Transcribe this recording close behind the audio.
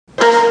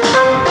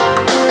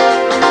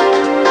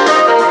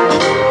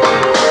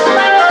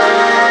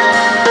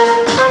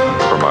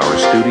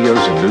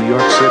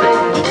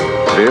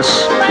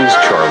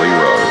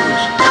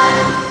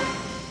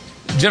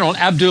General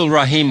Abdul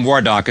Rahim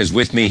Wardak is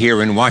with me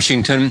here in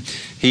Washington.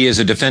 He is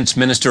a defense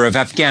minister of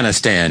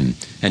Afghanistan.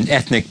 An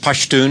ethnic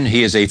Pashtun,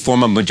 he is a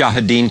former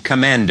Mujahideen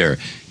commander.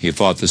 He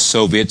fought the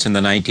Soviets in the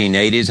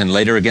 1980s and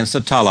later against the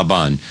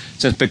Taliban.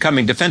 Since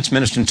becoming defense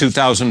minister in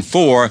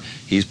 2004,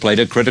 he's played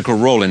a critical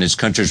role in his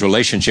country's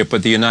relationship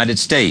with the United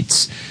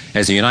States.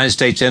 As the United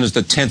States enters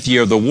the 10th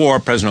year of the war,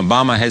 President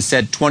Obama has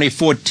set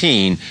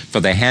 2014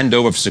 for the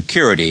handover of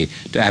security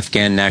to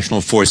Afghan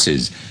national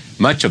forces.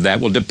 Much of that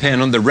will depend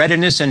on the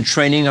readiness and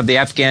training of the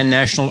Afghan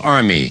National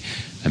Army.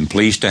 I'm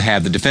pleased to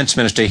have the defense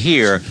minister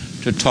here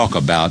to talk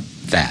about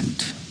that.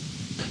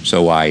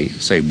 So I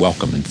say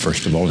welcome, and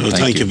first of all,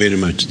 thank you very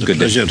much.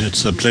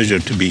 It's a pleasure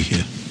to be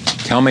here.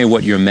 Tell me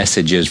what your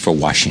message is for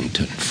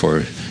Washington,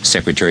 for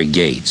Secretary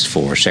Gates,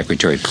 for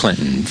Secretary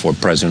Clinton, for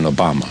President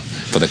Obama,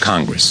 for the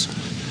Congress.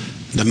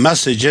 The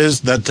message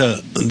is that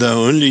the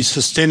only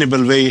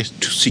sustainable way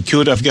to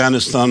secure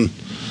Afghanistan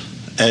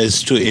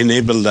is to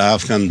enable the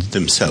Afghans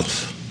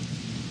themselves.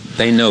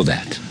 They know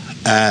that.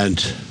 And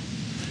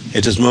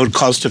it is more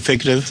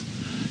cost-effective,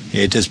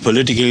 it is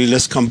politically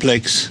less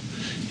complex,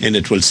 and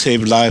it will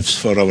save lives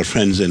for our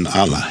friends and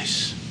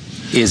allies.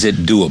 Is it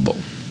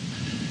doable?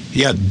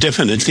 Yeah,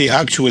 definitely.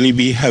 Actually,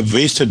 we have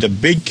wasted a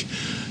big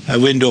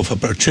window of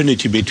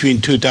opportunity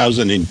between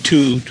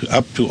 2002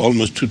 up to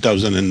almost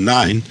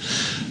 2009,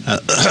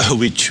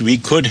 which we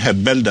could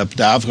have built up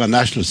the Afghan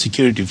National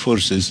Security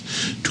Forces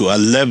to a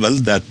level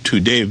that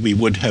today we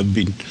would have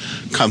been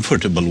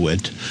comfortable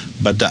with.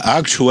 But the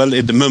actual,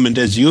 at the moment,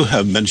 as you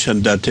have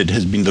mentioned, that it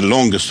has been the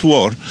longest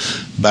war,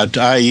 but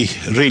I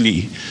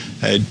really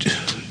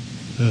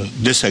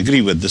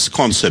disagree with this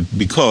concept,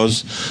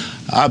 because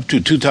up to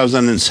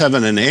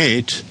 2007 and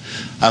 2008,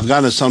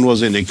 Afghanistan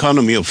was an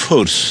economy of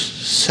force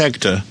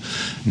sector,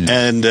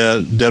 and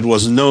there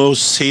was no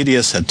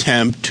serious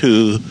attempt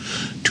to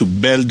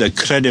build a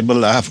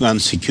credible Afghan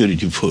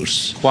security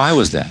force. Why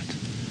was that?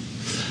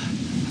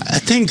 I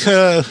think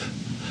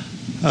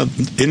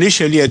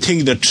initially, I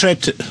think the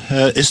threat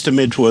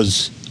estimate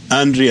was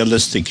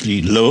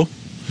unrealistically low.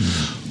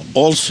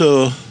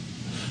 Also,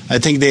 I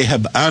think they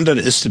have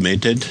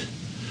underestimated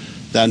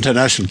the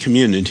international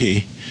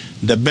community,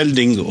 the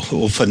building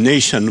of a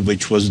nation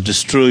which was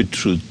destroyed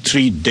through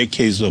 3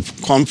 decades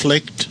of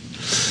conflict.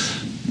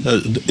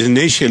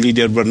 Initially,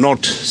 there were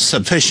not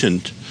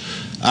sufficient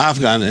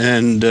Afghan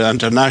and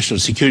international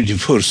security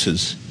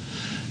forces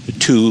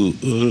to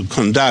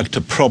conduct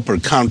a proper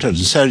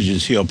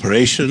counterinsurgency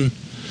operation.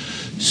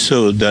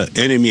 So the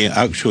enemy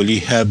actually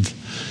have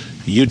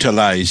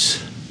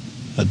utilized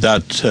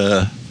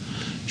that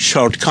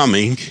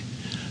shortcoming,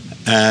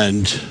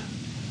 and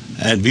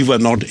we were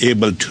not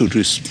able to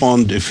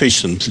respond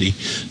efficiently.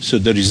 So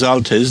the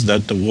result is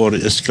that the war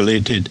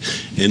escalated,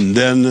 and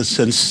then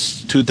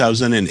since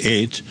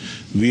 2008,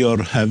 we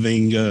are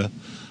having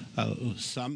some